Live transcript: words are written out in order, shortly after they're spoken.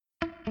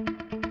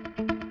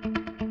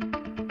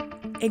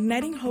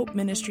Igniting Hope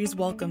Ministries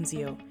welcomes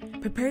you.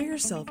 Prepare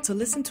yourself to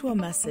listen to a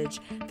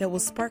message that will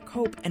spark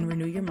hope and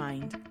renew your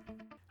mind.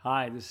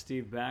 Hi, this is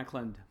Steve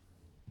Backlund.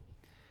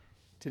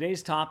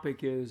 Today's topic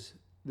is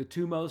the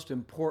two most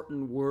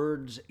important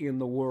words in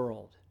the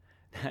world.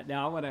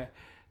 Now, I want to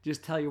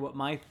just tell you what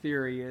my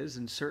theory is,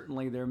 and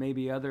certainly there may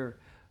be other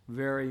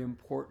very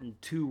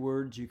important two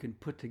words you can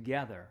put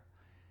together.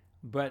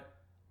 But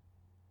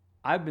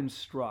I've been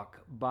struck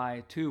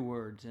by two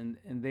words, and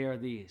they are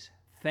these: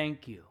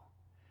 thank you.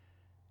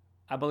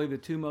 I believe the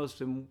two most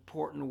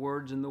important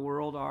words in the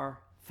world are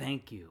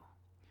thank you.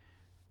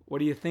 What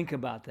do you think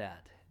about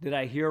that? Did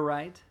I hear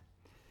right?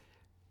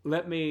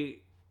 Let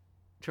me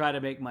try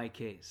to make my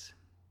case.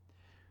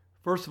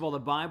 First of all, the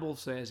Bible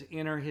says,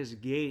 enter his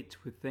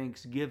gates with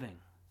thanksgiving.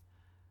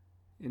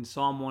 In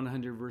Psalm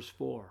 100, verse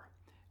 4.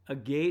 A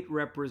gate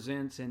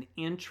represents an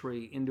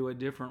entry into a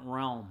different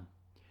realm.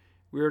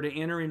 We are to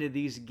enter into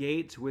these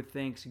gates with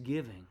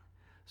thanksgiving.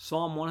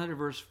 Psalm 100,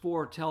 verse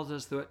 4 tells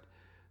us that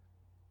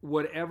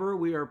whatever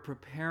we are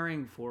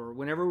preparing for,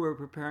 whenever we're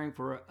preparing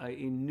for a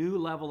new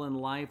level in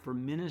life or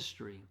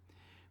ministry,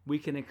 we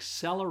can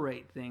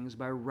accelerate things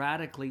by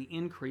radically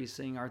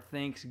increasing our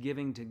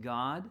thanksgiving to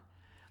God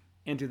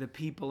and to the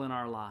people in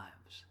our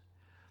lives.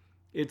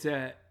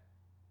 The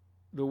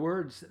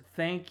words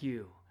thank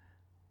you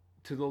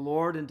to the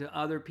Lord and to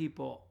other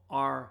people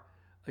are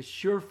a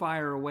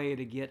surefire way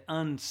to get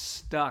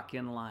unstuck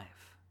in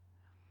life.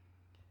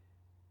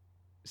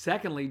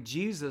 Secondly,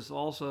 Jesus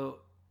also,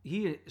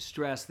 he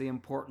stressed the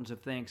importance of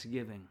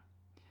thanksgiving.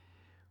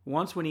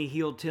 Once when he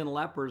healed 10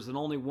 lepers and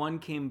only one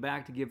came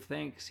back to give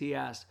thanks, he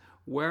asked,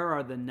 "Where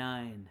are the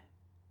 9?"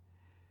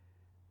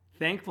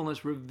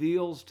 Thankfulness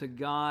reveals to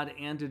God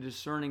and to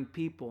discerning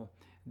people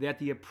that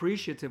the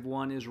appreciative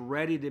one is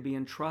ready to be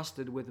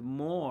entrusted with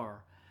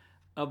more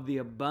of the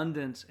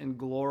abundance and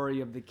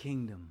glory of the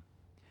kingdom.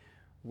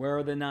 Where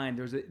are the 9?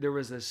 There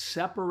was a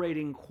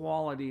separating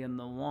quality in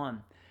the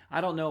one.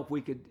 I don't know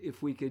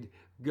if we could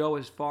go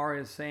as far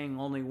as saying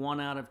only 1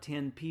 out of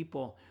 10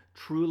 people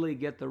truly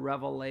get the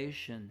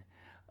revelation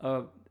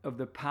of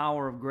the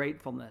power of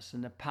gratefulness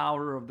and the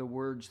power of the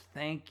words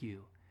thank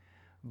you.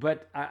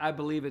 But I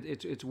believe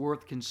it's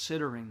worth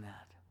considering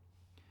that.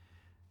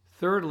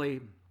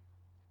 Thirdly,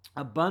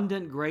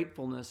 abundant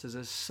gratefulness is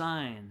a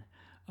sign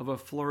of a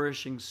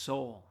flourishing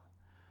soul.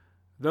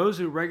 Those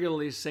who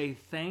regularly say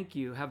thank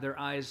you have their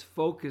eyes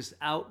focused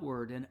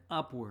outward and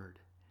upward,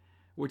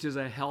 which is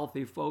a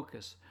healthy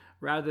focus,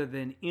 rather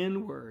than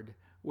inward,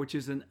 which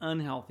is an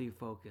unhealthy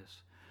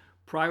focus.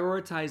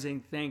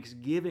 Prioritizing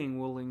thanksgiving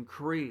will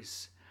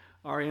increase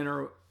our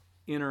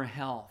inner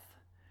health.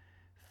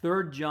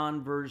 3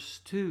 John verse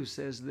 2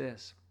 says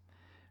this: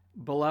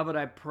 Beloved,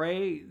 I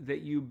pray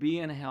that you be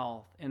in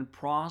health and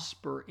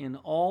prosper in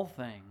all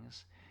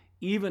things,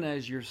 even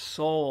as your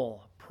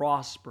soul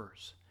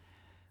prospers.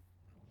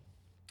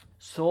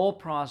 Soul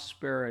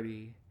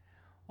prosperity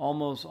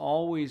almost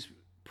always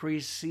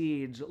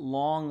precedes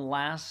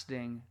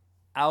long-lasting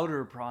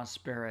outer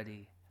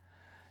prosperity.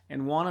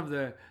 And one of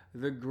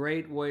the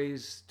great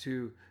ways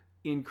to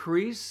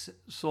increase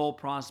soul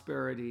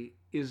prosperity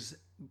is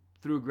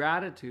through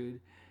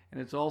gratitude,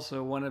 and it's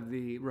also one of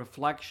the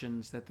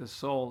reflections that the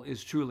soul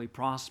is truly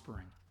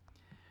prospering.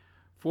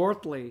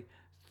 Fourthly,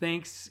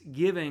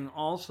 thanksgiving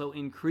also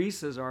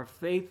increases our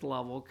faith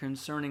level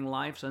concerning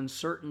life's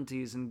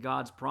uncertainties and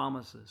God's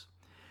promises.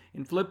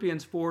 In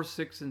Philippians 4,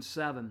 6, and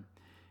 7,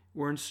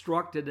 we're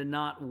instructed to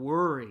not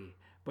worry,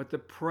 but to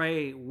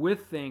pray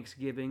with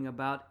thanksgiving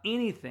about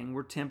anything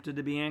we're tempted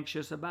to be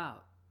anxious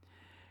about.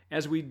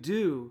 As we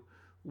do,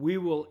 we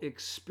will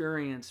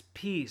experience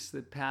peace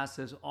that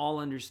passes all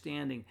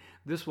understanding.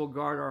 This will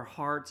guard our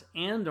hearts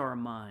and our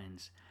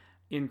minds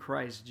in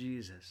Christ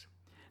Jesus.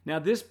 Now,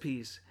 this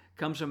peace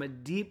comes from a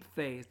deep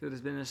faith that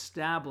has been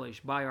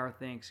established by our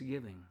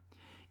thanksgiving.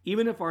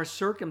 Even if our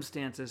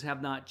circumstances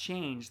have not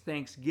changed,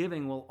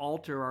 thanksgiving will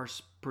alter our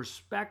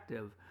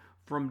perspective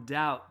from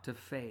doubt to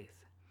faith.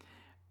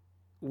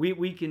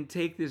 We can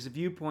take this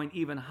viewpoint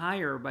even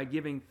higher by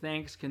giving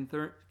thanks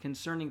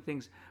concerning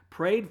things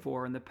prayed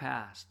for in the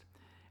past.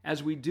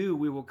 As we do,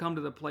 we will come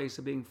to the place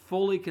of being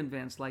fully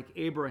convinced, like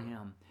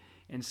Abraham,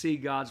 and see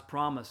God's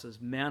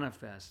promises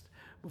manifest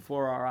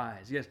before our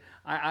eyes. Yes,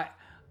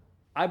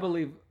 I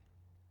believe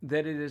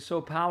that it is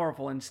so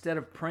powerful. Instead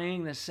of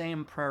praying the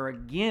same prayer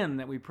again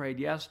that we prayed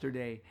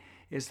yesterday,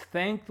 is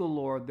thank the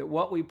Lord that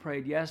what we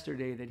prayed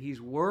yesterday, that He's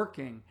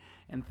working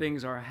and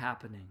things are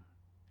happening.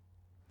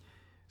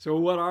 So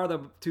what are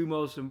the two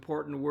most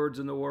important words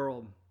in the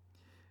world?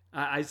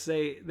 I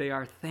say they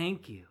are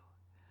thank you.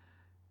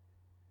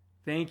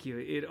 Thank you.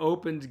 It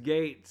opens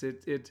gates.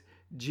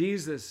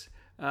 Jesus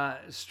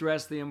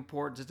stressed the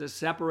importance. It's a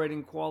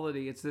separating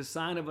quality. It's the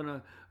sign of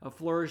a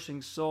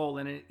flourishing soul,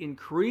 and it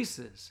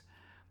increases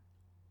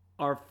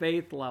our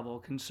faith level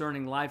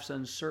concerning life's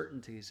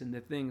uncertainties and the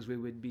things we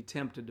would be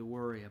tempted to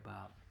worry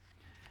about.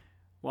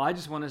 Well, I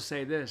just want to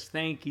say this.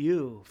 Thank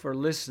you for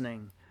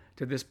listening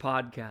to this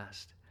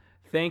podcast.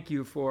 Thank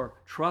you for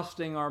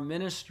trusting our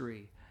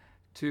ministry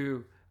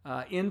to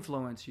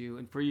influence you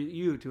and for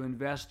you to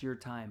invest your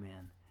time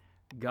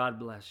in. God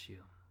bless you.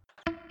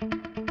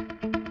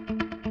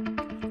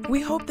 We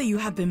hope that you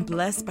have been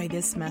blessed by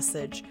this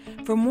message.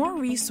 For more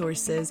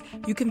resources,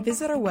 you can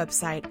visit our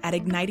website at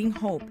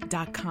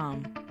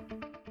ignitinghope.com.